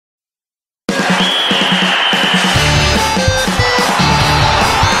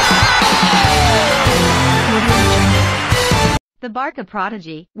Barca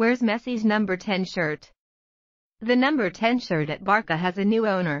prodigy wears Messi's number 10 shirt. The number 10 shirt at Barca has a new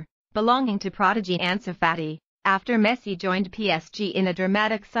owner, belonging to prodigy Ansu Fati, after Messi joined PSG in a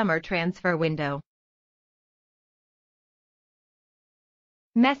dramatic summer transfer window.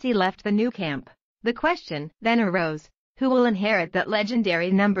 Messi left the Nou Camp. The question then arose, who will inherit that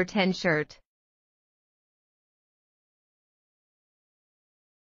legendary number 10 shirt?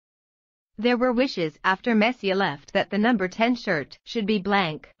 There were wishes after Messi left that the number 10 shirt should be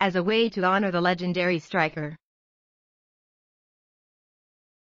blank as a way to honor the legendary striker.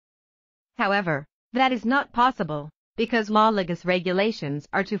 However, that is not possible, because La Liga's regulations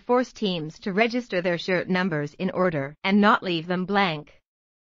are to force teams to register their shirt numbers in order and not leave them blank.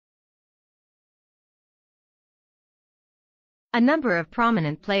 A number of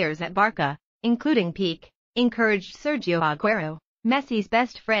prominent players at Barca, including Pique, encouraged Sergio Aguero, Messi's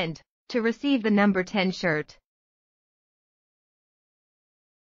best friend, to receive the number 10 shirt.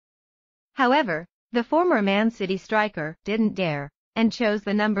 However, the former Man City striker didn't dare, and chose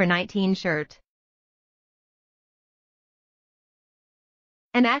the number 19 shirt.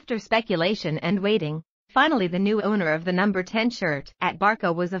 And after speculation and waiting, finally the new owner of the number 10 shirt at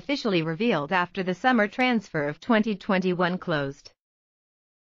Barca was officially revealed after the summer transfer of 2021 closed.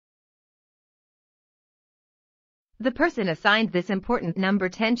 The person assigned this important number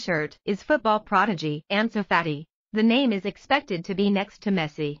 10 shirt is football prodigy Ansu Fati. The name is expected to be next to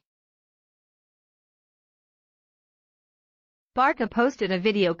Messi. Barca posted a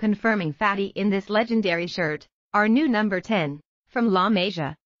video confirming Fati in this legendary shirt, our new number 10, from La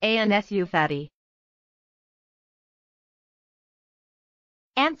Masia, Ansu Fati.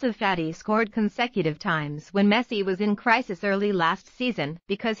 Ansu Fati scored consecutive times when Messi was in crisis early last season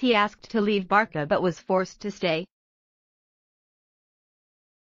because he asked to leave Barca but was forced to stay.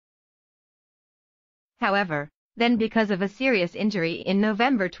 However, then because of a serious injury in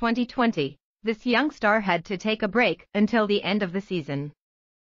November 2020, this young star had to take a break until the end of the season.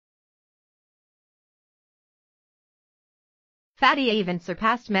 Fati even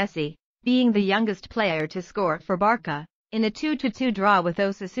surpassed Messi, being the youngest player to score for Barca, in a 2-2 draw with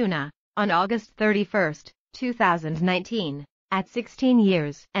Osasuna, on August 31, 2019, at 16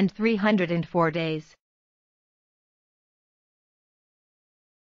 years and 304 days.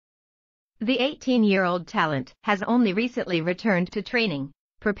 The 18-year-old talent has only recently returned to training,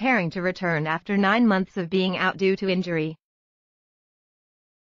 preparing to return after 9 months of being out due to injury.